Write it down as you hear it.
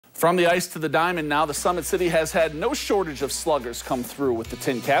From the ice to the diamond, now the Summit City has had no shortage of sluggers come through with the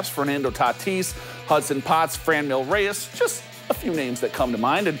TinCaps. Fernando Tatis, Hudson Potts, Franmil Reyes, just a few names that come to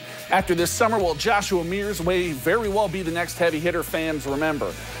mind. And after this summer, well, Joshua Mears may very well be the next heavy hitter fans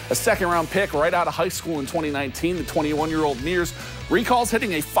remember. A second-round pick right out of high school in 2019, the 21-year-old Mears recalls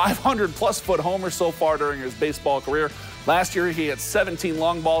hitting a 500-plus-foot homer so far during his baseball career. Last year, he had 17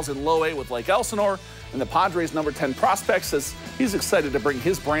 long balls in low A with Lake Elsinore. And the Padres' number 10 prospect says he's excited to bring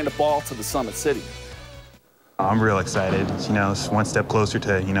his brand of ball to the Summit City. I'm real excited. You know, it's one step closer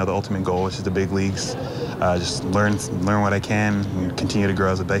to, the ultimate goal, which is the big leagues. Just learn what I can and continue to grow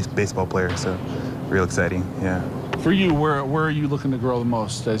as a baseball player. So, real exciting, yeah. For you, where are you looking to grow the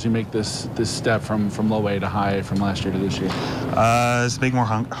most as you make this step from low A to high from last year to this year? Just make more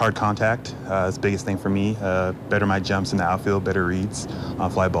hard contact. That's the biggest thing for me. Better my jumps in the outfield, better reads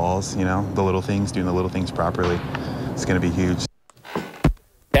on fly balls, the little things, doing the little things properly. It's going to be huge.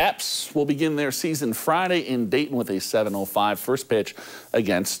 Caps will begin their season Friday in Dayton with a 7:05 first pitch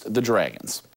against the Dragons.